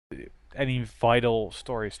any vital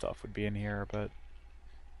story stuff would be in here, but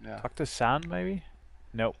Yeah. talk to Sand maybe?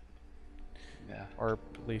 Nope. Yeah. Or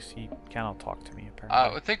at least he cannot talk to me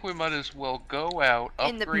apparently. I think we might as well go out,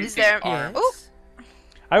 upgrade Is the there? arm. Oh, Yes.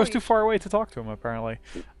 I was too far away to talk to him apparently.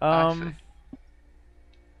 I see.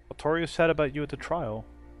 What Torio said about you at the trial,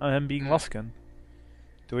 him being Luskin.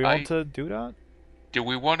 Do we want to do that? Do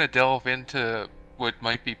we want to delve into what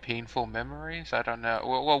might be painful memories? I don't know.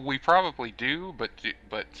 Well, we probably do, but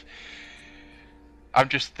I'm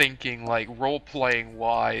just thinking, like, role-playing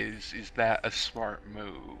wise, is that a smart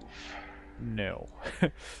move? No.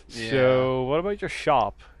 Yeah. So, what about your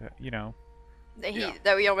shop? You know,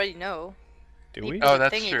 that we already know. do we? Oh, the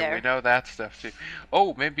that's thingy true. there. We know that stuff too.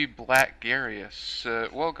 Oh, maybe Black Garius.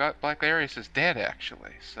 Well, Black Garius is dead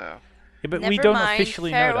actually. So. Yeah, but Never we don't mind,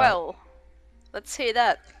 officially know farewell. Let's say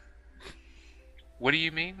that. What do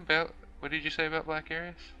you mean about? What did you say about Black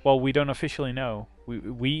Garius? that. Well, we don't officially know.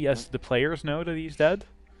 We as the players know that he's dead.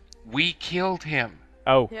 We killed him.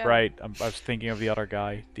 Oh, Yeah. right. I was thinking of the other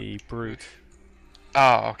guy, the brute.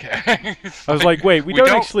 Oh, okay. I was like, wait, we don't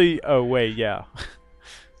actually. Oh, wait, yeah.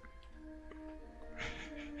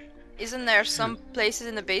 Isn't there some places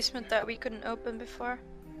in the basement that we couldn't open before?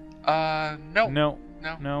 No. No,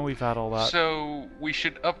 No. no, we've had all that. So we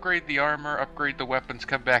should upgrade the armor, upgrade the weapons,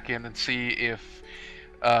 come back in and see if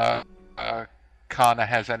Kana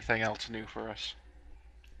has anything else new for us.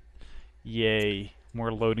 Yay!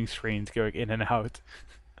 More loading screens going in and out.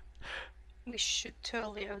 We should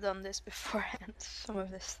totally have done this beforehand. Some of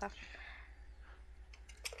this stuff.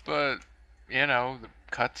 But you know, the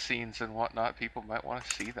cutscenes and whatnot, people might want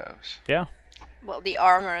to see those. Yeah. Well, the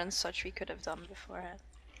armor and such we could have done beforehand.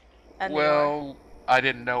 And Well, I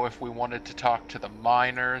didn't know if we wanted to talk to the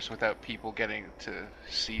miners without people getting to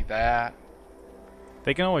see that.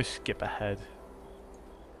 They can always skip ahead.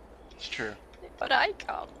 It's true. but I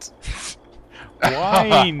can't.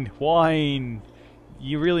 Wine!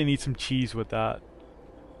 You really need some cheese with that.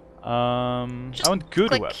 I want good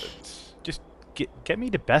click. weapons. Just get me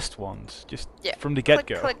the best ones. Just Yeah, from the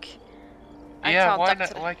get-go. Click. I Yeah, can't why duck not?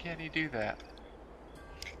 to the- Why can't you do that?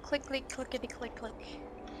 Clickety click.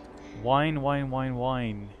 Wine.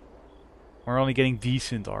 We're only getting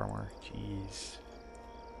decent armor. Jeez.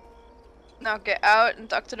 Now get out and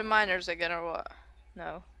talk to the miners again, or what?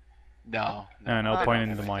 No. No. No I point don't in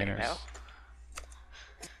the think miners. no.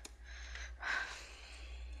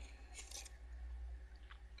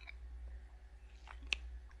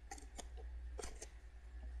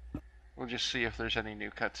 We'll just see if there's any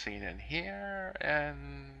new cutscene in here,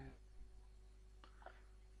 and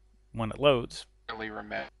When it loads. really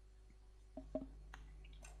remember.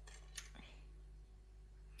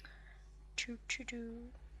 Choo-choo-doo.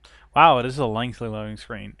 Wow, this is a lengthy loading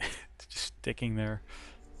screen. It's just sticking there.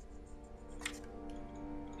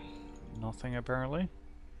 Nothing apparently.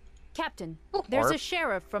 Captain, Ooh. there's Or- a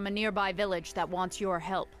sheriff from a nearby village that wants your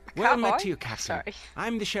help. Well met Cowboy? to you, Captain. Sorry.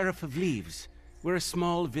 I'm the Sheriff of Leaves. We're a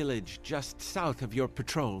small village just south of your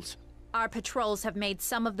patrols. Our patrols have made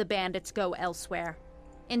some of the bandits go elsewhere,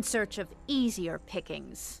 in search of easier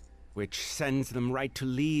pickings. Which sends them right to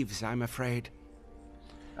Leaves, I'm afraid.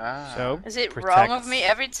 Ah. So Is it protect- wrong of me?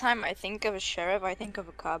 Every time I think of a sheriff, I think of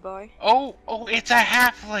a cowboy. Oh, it's a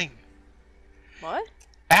halfling. What?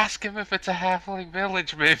 Ask him if it's a halfling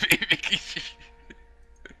village, maybe.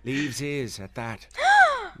 Leaves is, at that.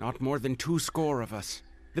 Not more than 2 score of us.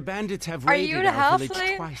 The bandits have Are raided you the our village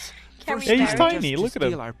halfling? twice. Can First we Yeah, he's time marry? tiny, just to look at him.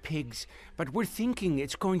 steal our pigs, but we're thinking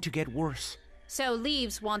it's going to get worse. So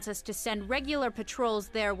Leaves wants us to send regular patrols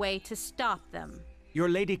their way to stop them. Your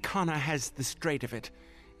Lady Kana has the straight of it.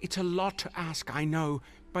 It's a lot to ask, I know,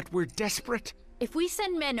 but we're desperate. If we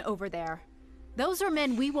send men over there, those are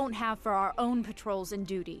men we won't have for our own patrols and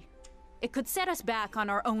duty. It could set us back on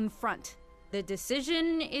our own front. The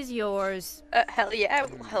decision is yours. Hell yeah,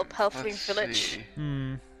 we'll help Halfling Let's Village.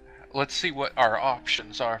 see. Let's see what our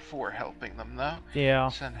options are for helping them, though. Yeah.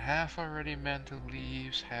 Send half already men to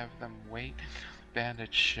Leaves, have them wait.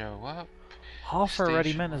 Bandits show up. Half already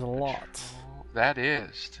Station men is a on lot. patrol. That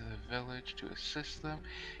is, to the village to assist them.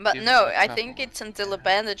 But Give no, them a I couple think of- it's until the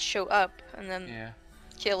bandits show up and then Yeah.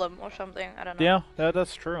 kill them or something. I don't know. Yeah,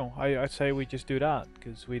 that's true. I'd say we just do that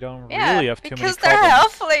because we don't Yeah, really have too many because they're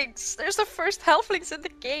problems. halflings. There's the first halflings in the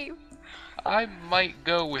game. I might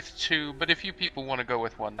go with 2, but if you people want to go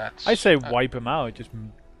with 1, that's. I say wipe them out. Just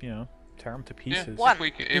tear them to Yeah, pieces. One.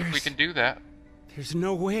 if we can do that. There's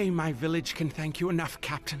no way my village can thank you enough,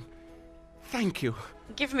 Captain. Thank you.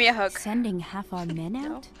 Give me a hug. Sending half our men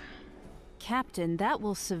out? Captain, that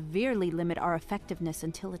will severely limit our effectiveness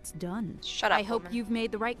until it's done. Shut up. I hope woman. you've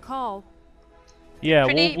made the right call. Yeah,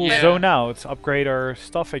 Pretty, we'll but- zone out, upgrade our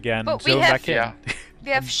stuff again, But we zone have- back in. Yeah.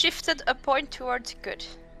 We have shifted a point towards good.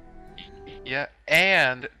 Yeah,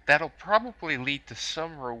 and that'll probably lead to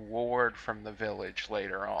some reward from the village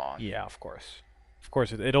later on. Yeah, of course. Of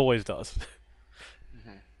course, it always does.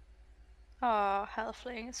 Oh,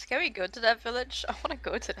 halflings. Can we go to that village? I want to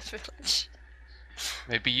go to that village.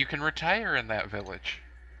 Maybe you can retire in that village.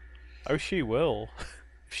 Oh, she will.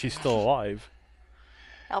 If she's still alive.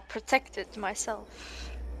 I'll protect it myself.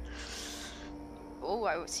 Oh,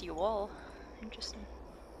 I would see a wall. Interesting.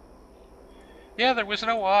 Yeah, there was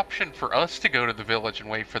no option for us to go to the village and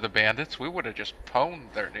wait for the bandits. We would have just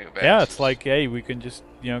pwned their new bases. Yeah, it's like, hey, we can just,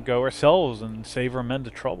 go ourselves and save our men the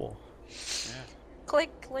trouble.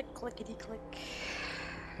 Click, click, clickety click.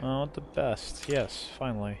 Oh, the best. Yes,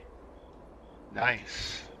 finally.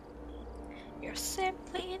 Nice. You're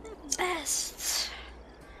simply the best.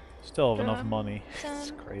 Still have enough Dum, money. It's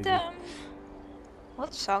Dum, crazy. dum.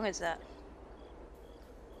 What song is that?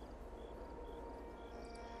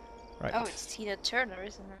 Right. Oh, it's Tina Turner,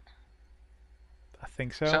 isn't it? I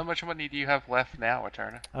think So so. how much money do you have left now,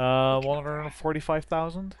 Eterna?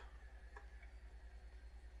 145,000?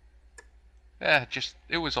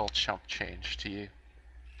 It was all chump change to you.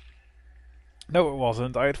 No, it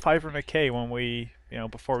wasn't. I had 500k when we,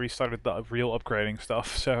 before we started the real upgrading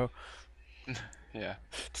stuff, so Yeah.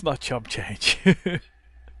 it's not chump change.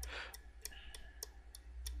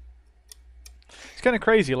 It's kind of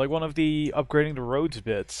crazy. Like, one of the upgrading the roads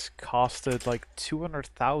bits costed like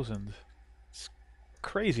 200,000. It's a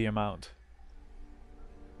crazy amount.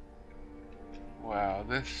 Wow,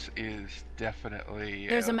 this is definitely.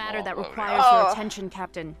 There's a matter that long loading. requires Oh. your attention,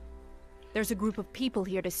 Captain. There's a group of people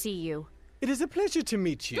here to see you. It is a pleasure to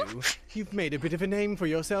meet you. You've made a bit of a name for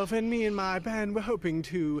yourself, and me and my band were hoping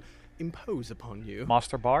to impose upon you.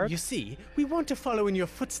 Master Bard? You see, we want to follow in your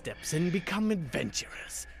footsteps and become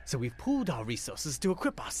adventurers. So we've pooled our resources to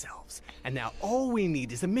equip ourselves. And now all we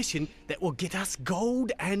need is a mission that will get us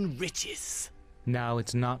gold and riches. Now,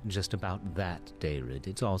 it's not just about that, David.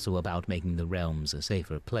 It's also about making the realms a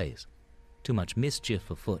safer place. Too much mischief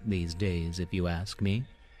afoot these days, if you ask me.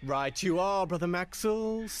 Right you are, Brother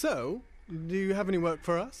Maxwell. So, do you have any work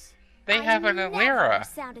for us? They have an never Alira.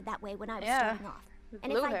 sounded that way when I was Yeah. starting off. With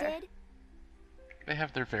And if blue I hair. did, They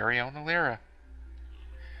have their very own Alira.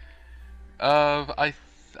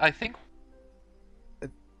 I think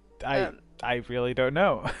I really don't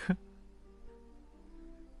know.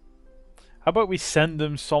 How about we send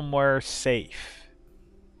them somewhere safe?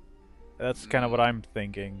 That's kind of what I'm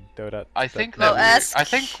thinking, though. I think Well, ask- I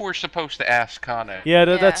think we're supposed to ask Kana. Yeah,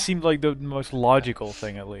 that Yeah. seemed like the most logical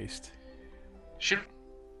thing, at least. Should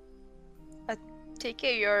Take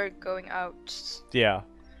it you're going out. Yeah,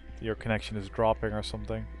 your connection is dropping or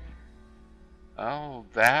something. Oh,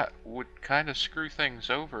 that would kind of screw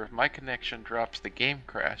things over. If my connection drops, the game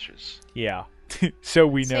crashes. Yeah, so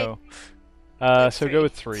we Say- know. Go So three. go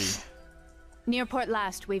with 3. Near Port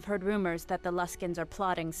Last, we've heard rumors that the Luskins are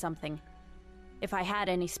plotting something. If I had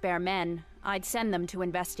any spare men, I'd send them to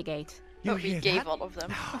investigate. You But we hear gave that? all of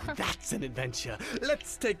them. Now, that's an adventure.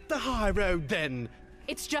 Let's take the high road then.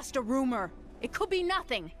 It's just a rumor. It could be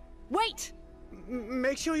nothing. Wait!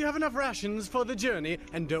 Make sure you have enough rations for the journey,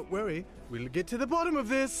 and don't worry, we'll get to the bottom of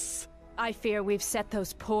this. I fear we've set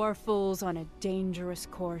those poor fools on a dangerous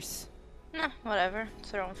course. Nah, whatever.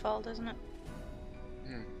 It's their own fault, isn't it?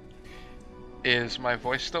 Is my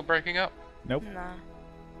voice still breaking up? Nope. Nah.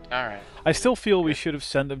 Alright. I still feel we should have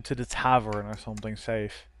sent them to the tavern or something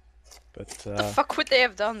safe. But, The fuck would they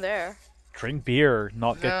have done there? drink beer,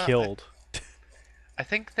 not No, get killed. I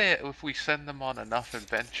think that if we send them on enough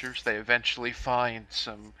adventures, they eventually find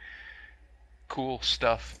some cool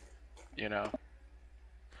stuff,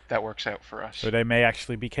 that works out for us. So they may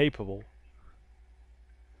actually be capable.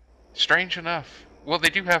 Strange enough. Well, they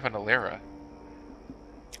do have an Alira.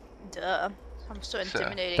 Duh. I'm so So-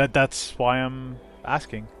 intimidating. That's why I'm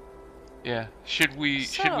asking. Yeah. Should we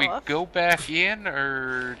Sort of. go back in,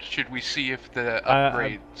 or should we see if the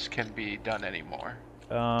upgrades can be done anymore?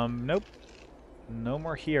 Nope. No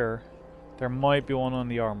more here. There might be one on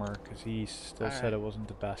the armor, because he still said Alright. it wasn't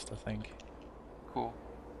the best, I think. Cool.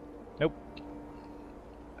 Nope.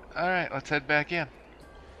 Alright, let's head back in.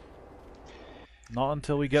 Not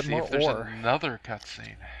until we get see more if there's ore. another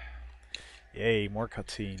cutscene. Yay, more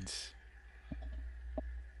cutscenes.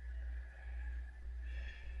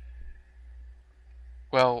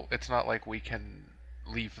 Well, it's not like we can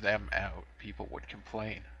leave them out. People would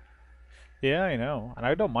complain. Yeah, I know. And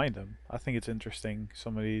I don't mind them. I think it's interesting,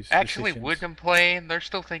 some of these Actually, decisions. would complain. They're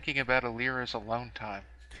still thinking about Alira's alone time.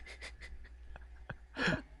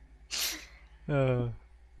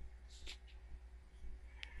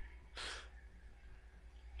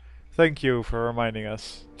 Thank you for reminding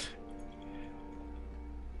us.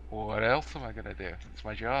 What else am I gonna do? It's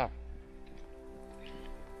my job.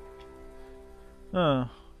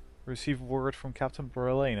 Receive word from Captain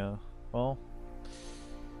Borelena. Well,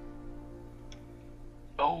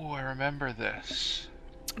 Oh, I remember this.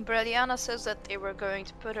 Breliana says that they were going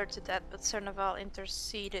to put her to death, but Cernaval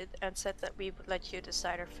interceded and said that we would let you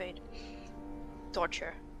decide her fate.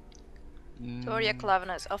 Torture. Toria Klavan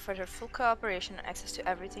has offered her full cooperation and access to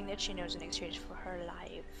everything that she knows in exchange for her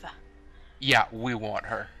life. Yeah, we want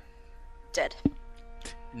her. Dead.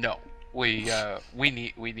 No, we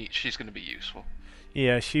need. She's gonna be useful.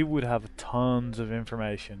 yeah, she would have tons of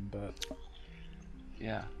information, but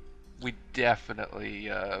Yeah, we definitely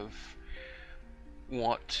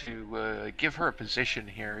want to give her a position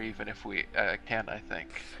here, even if we can. I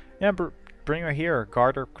think. yeah, bring her here.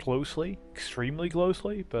 Guard her closely, extremely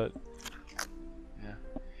closely, but Yeah.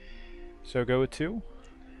 so go with 2.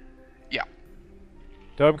 Yeah.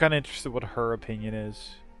 Though I'm kind of interested what her opinion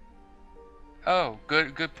is. Oh,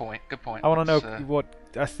 good point. Good point. I want to know Let's, what.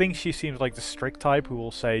 I think she seems like the strict type who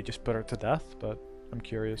will say just put her to death, but I'm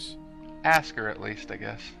curious. ask her at least, I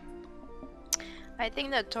guess. I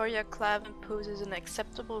think that Toria Klavan poses an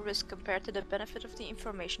acceptable risk compared to the benefit of the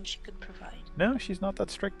information she could provide. No, she's not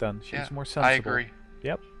that strict then. She's Yeah, more sensible. I agree.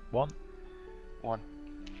 Yep, 1. 1.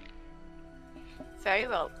 Very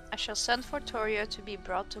well. I shall send for Toria to be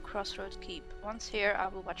brought to Crossroads Keep. Once here, I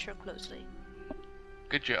will watch her closely.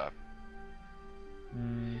 Good job.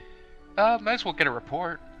 Mm, Might as well get a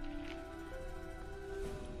report.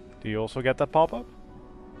 do you also get that pop-up?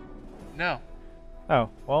 No. Oh,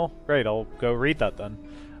 well, great. I'll go read that then.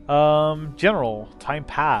 General, time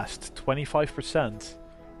passed, 25%.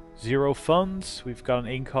 0 funds. We've got an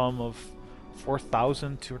income of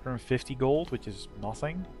 4,250 gold, which is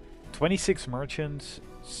nothing. 26 merchants,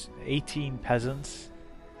 18 peasants.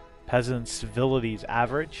 Peasants' civility is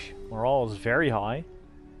average. Morale is very high.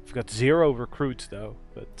 We've got 0 recruits though,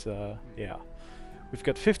 but yeah. We've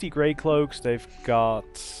got 50 grey cloaks.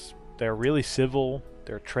 They're really civil.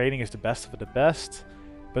 Their trading is the best of the best,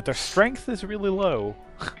 but their strength is really low.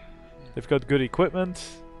 They've got good equipment,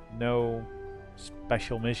 no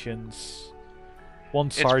special missions.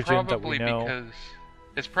 1 sergeant that we know.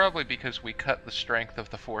 It's probably because we cut the strength of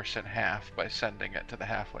the force in half by sending it to the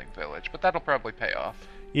halfling village, but that'll probably pay off.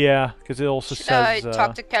 Yeah, because it also Should I says.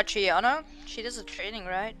 talk to Catriona? She does the training,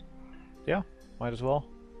 right? Yeah, might as well.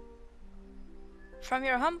 From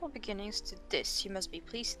your humble beginnings to this, you must be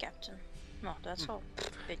pleased, Captain. No, that's all.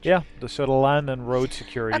 Bitch. Yeah, the sort of land and road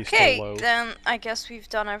security is Okay, still low. then I guess we've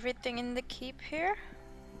done everything in the keep here.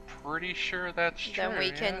 Pretty sure that's true. Then we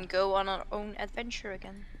yeah. can go on our own adventure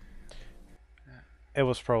again. It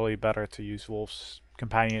was probably better to use Wolf's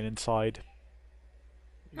companion inside.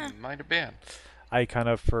 Might have been. I kind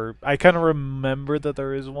of remembered that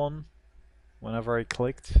there is one whenever I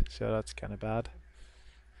clicked, so that's kind of bad.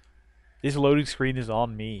 This loading screen is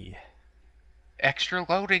on me. Extra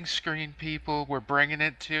loading screen, people. We're bringing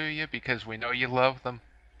it to you because we know you love them.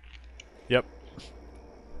 Yep.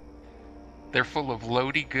 They're full of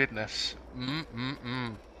loady goodness.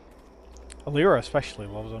 Alira especially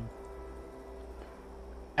loves them.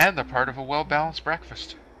 And they're part of a well-balanced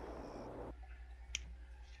breakfast.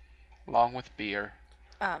 Along with beer.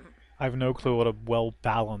 I have no clue what a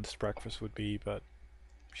well-balanced breakfast would be, but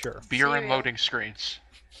sure. Beer and Cereal. loading screens.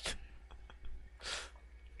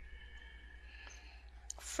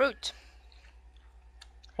 Fruit.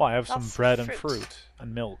 Well, I have some Lots of bread and fruit. fruit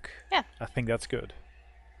and milk. Yeah. I think that's good.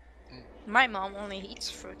 My mom only eats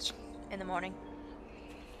fruit in the morning.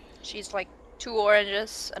 She's like 2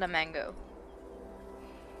 oranges and a mango.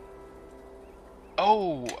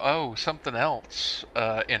 Oh, something else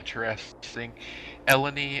interesting.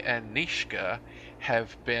 Eleni and Nishka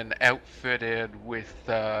have been outfitted with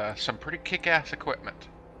some pretty kick-ass equipment.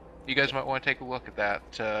 You guys might want to take a look at that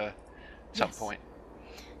some Yes. point.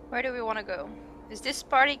 Where do we want to go? Is this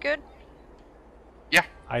party good? Yeah,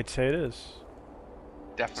 I'd say it is.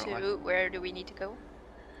 definitely. To where do we need to go?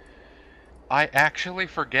 I actually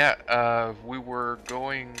forget. We were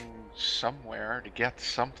going somewhere to get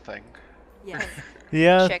something. Yes.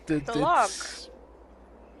 Yeah. Check the log.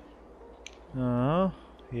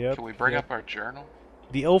 Yep. Can we bring yep. up our journal?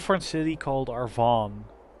 The Ilfern city called Arvan.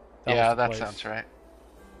 Yeah, was the that place. sounds right.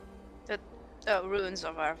 The ruins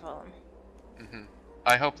of Arvalon.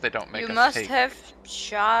 I hope they don't make You us must take... have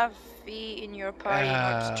Shavi in your party in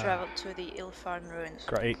order to travel to the Ilfarn ruins.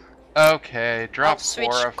 Great. Okay, drop I'll switch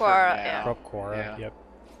Cora for Cora, now. yeah. Drop Quora. Yeah. Yep.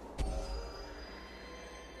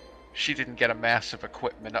 She didn't get a massive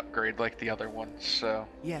equipment upgrade like the other ones, so...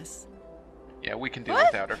 Yes. Yeah, we can do What?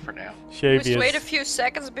 without her for now. Shavy Just wait a is... few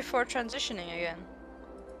seconds before transitioning again.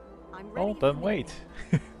 Oh, then wait.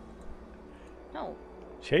 No.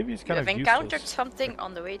 Shavy is You kind have of encountered useless. something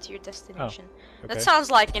on the way to your destination. Okay. That sounds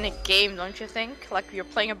like in a game, don't you think? Like you're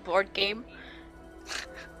playing a board game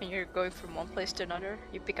and you're going from one place to another.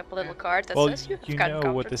 You pick up a little card that Well, says you you have know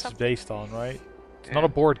encountered what this something. is based on, right? It's Yeah. not a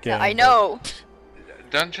board game. Yeah, I but- know.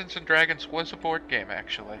 Dungeons and Dragons was a board game,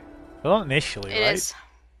 actually. Well, not initially, It right? is.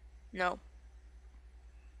 No.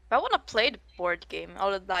 If I want to play the board game, I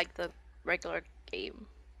would like the regular game.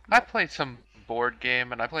 I played some board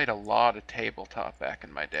game, and I played a lot of tabletop back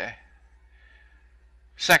in my day.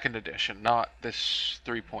 Second edition, not this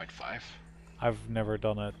 3.5. I've never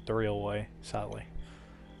done it the real way, sadly.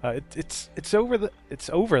 It's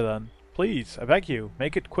over then. Please, I beg you,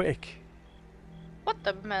 make it quick. What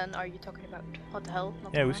the man are you talking about? What the hell?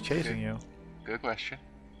 Not Yeah, the who's man. chasing you? Good question.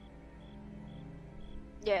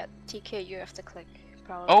 Yeah, TK, you have to click.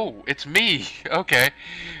 Probably. Oh, it's me! Okay.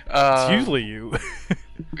 It's usually you.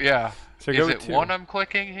 Yeah. So Is go it with 2. one I'm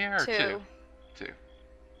clicking here, or 2? Two. 2.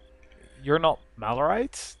 You're not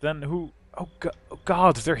Malorites? Then who? Oh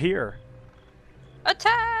God, they're here.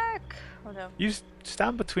 Attack! Oh no. You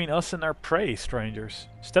stand between us and our prey, strangers.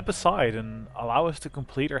 Step aside and allow us to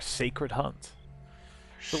complete our sacred hunt.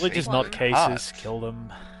 Religious Sacred nutcases, hunt? kill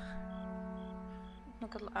them. I'm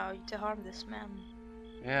not gonna allow you to harm this man.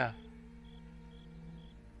 Yeah.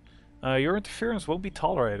 Your interference won't be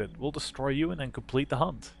tolerated. We'll destroy you and then complete the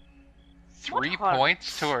hunt. 3 heart?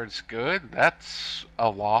 points towards good? That's a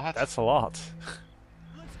lot. That's a lot.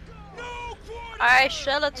 I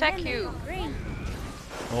shall attack you.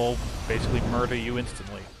 We'll basically murder you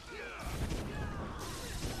instantly.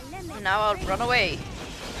 And now I'll run away.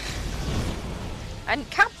 I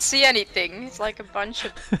can't see anything. It's like a bunch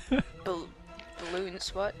of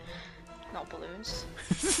balloons. What? Not balloons.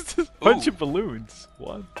 Bunch Ooh. of balloons.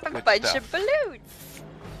 What? A Good bunch stuff. of balloons.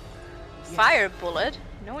 Fire bullet.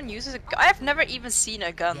 No one uses a gun. I've never even seen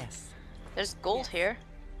a gun. There's gold here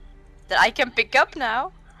that I can pick up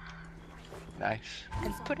now Nice.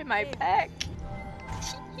 and put in my pack.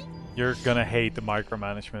 You're gonna hate the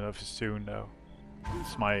micromanagement of soon, though.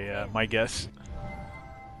 It's my guess.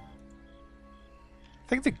 I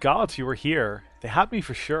think the gods you were here. They had me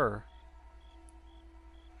for sure.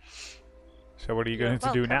 So what are you You're going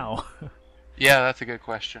to do welcome. now? Yeah, that's a good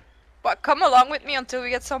question. But come along with me until we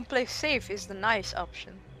get someplace safe is the nice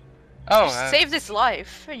option. Oh, Just save this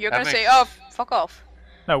life. And you're that gonna say, makes- oh, fuck off.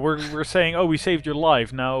 No, we're saying, oh, we saved your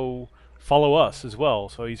life. Now follow us as well.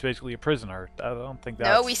 So he's basically a prisoner. I don't think that's...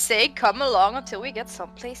 No, we say come along until we get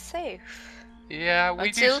someplace safe. yeah, we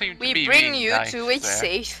until do seem to we be bring being you nice to a there.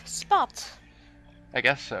 safe spot. I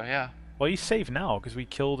guess so, yeah. Well, he's safe now because we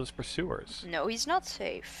killed his pursuers. No, he's not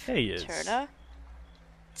safe. Yeah, he is. Turna.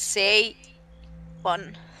 Say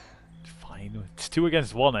 1. Fine. It's 2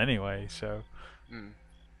 against 1 anyway. So Mm.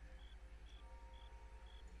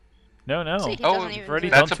 no. See, he Oh, doesn't even already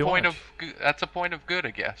do done That's a too point much. of that's a point of good,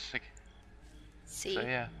 I guess. See. So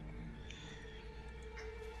yeah.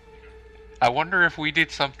 I wonder if we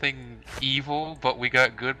did something evil, but we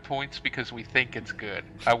got good points because we think it's good.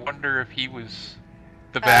 I wonder if he was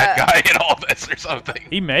the bad guy in all this or something.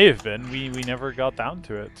 He may have been. We never got down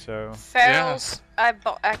to it. So Ferals, I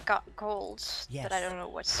got gold that I don't know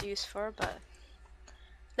what's used for, but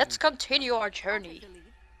let's continue our journey.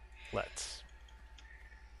 let's.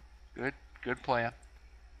 Good plan.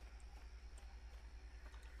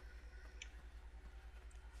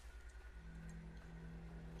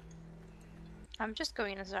 I'm just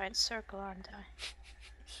going in a giant circle, aren't I?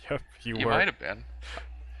 Yep, you You were. might have been.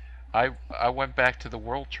 I went back to the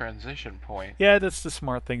world transition point. Yeah, that's the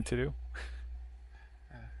smart thing to do.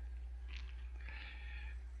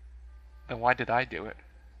 Then why did I do it?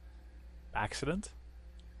 Accident.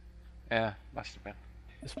 Yeah, must have been.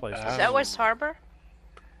 This place. Oh. Is that West Harbor?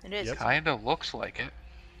 It is. Yep. Kinda looks like it.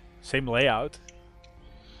 Same layout.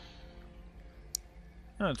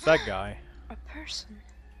 No, it's that guy. A person.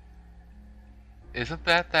 Isn't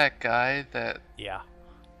that guy that Yeah.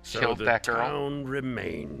 So killed the that girl? town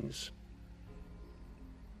remains.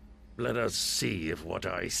 Let us see if what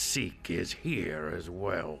I seek is here as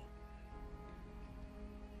well.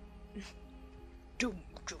 Doom,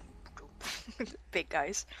 doom, doom. Big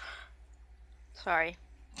guys. Sorry.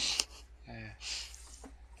 Yeah.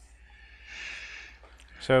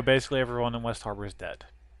 So basically, everyone in West Harbor is dead.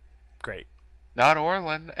 Great. Not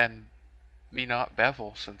Orlin, and me not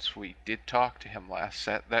Bevel, since we did talk to him last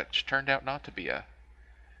set. That turned out not to be a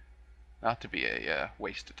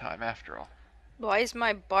waste of time after all. Why is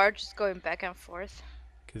my bar just going back and forth?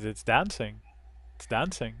 Because it's dancing. It's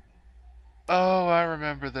dancing. Oh, I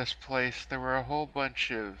remember this place. There were a whole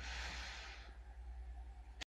bunch of